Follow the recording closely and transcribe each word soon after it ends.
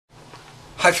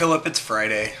Hi Philip, it's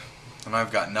Friday, and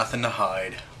I've got nothing to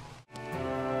hide.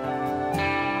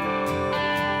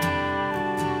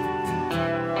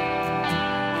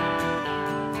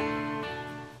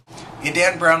 In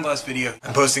Dan Brown's last video,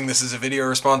 I'm posting this as a video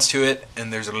response to it,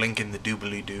 and there's a link in the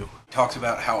doobly-doo. He talks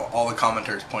about how all the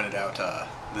commenters pointed out the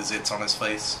zits on his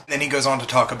face. Then he goes on to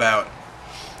talk about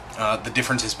the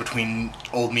differences between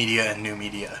old media and new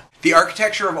media. The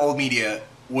architecture of old media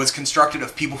was constructed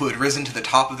of people who had risen to the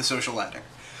top of the social ladder.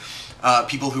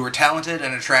 People who were talented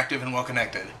and attractive and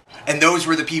well-connected. And those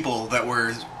were the people that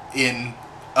were in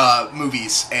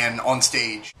movies and on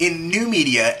stage. In new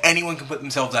media, anyone can put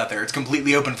themselves out there. It's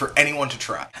completely open for anyone to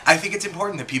try. I think it's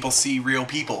important that people see real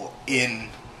people in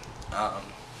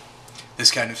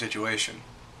this kind of situation,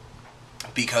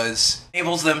 because it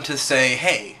enables them to say,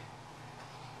 hey,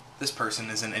 this person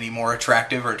isn't any more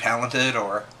attractive or talented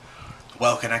or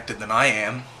well-connected than I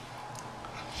am.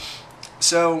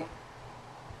 So,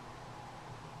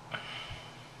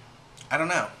 I don't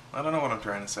know what I'm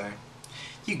trying to say.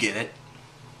 You get it.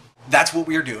 That's what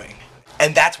we're doing.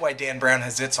 And that's why Dan Brown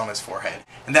has zits on his forehead.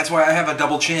 And that's why I have a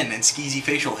double chin and skeezy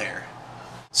facial hair.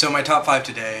 So my top 5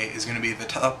 today is going to be the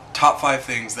top 5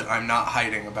 things that I'm not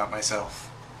hiding about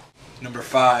myself. Number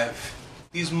 5.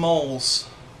 These moles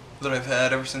that I've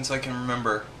had ever since I can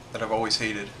remember, that I've always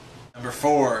hated. Number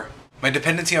 4. My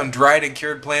dependency on dried and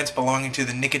cured plants belonging to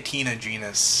the Nicotina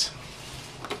genus.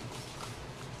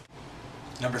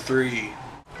 Number 3.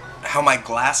 How my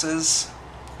glasses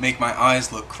make my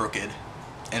eyes look crooked,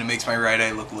 and it makes my right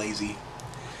eye look lazy.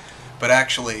 But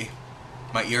actually,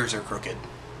 my ears are crooked.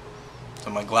 So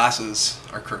my glasses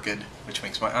are crooked, which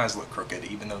makes my eyes look crooked,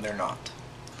 even though they're not.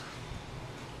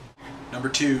 Number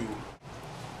 2.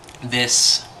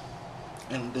 This.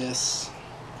 And this.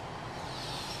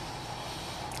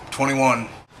 21.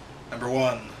 Number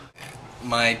 1.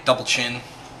 My double chin.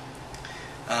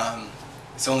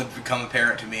 It's only become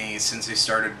apparent to me since I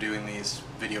started doing these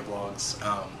video vlogs.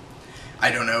 I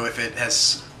don't know if it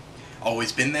has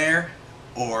always been there,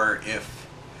 or if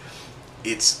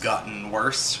it's gotten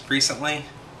worse recently.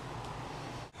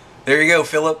 There you go,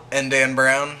 Philip and Dan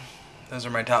Brown. Those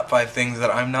are my top 5 things that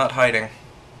I'm not hiding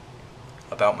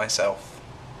about myself.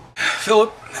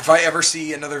 Philip, if I ever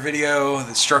see another video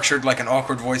that's structured like an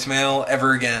awkward voicemail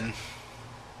ever again,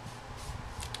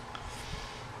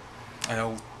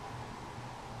 I'll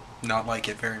not like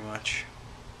it very much.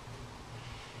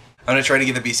 I'm gonna try to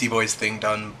get the BC Boys thing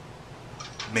done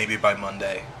maybe by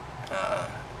Monday,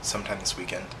 sometime this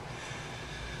weekend.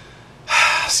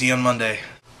 See you on Monday.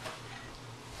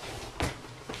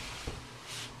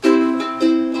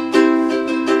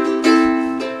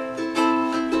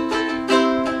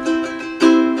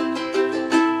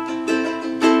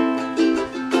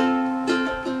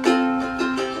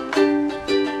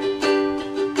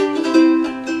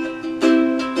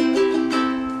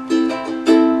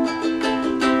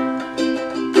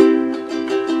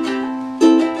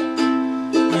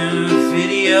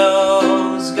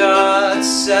 Video's got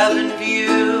 7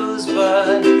 views,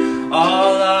 but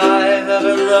all I've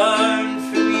ever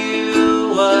learned from you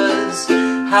was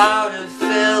how to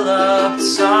fill up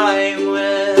time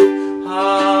with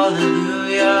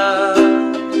hallelujah.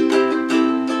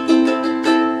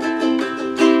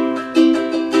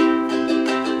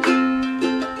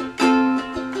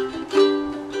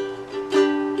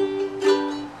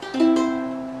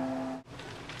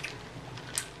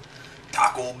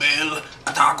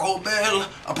 Taco Bell,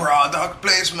 a product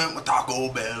placement with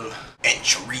Taco Bell. And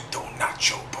chorito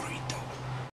nacho burrito.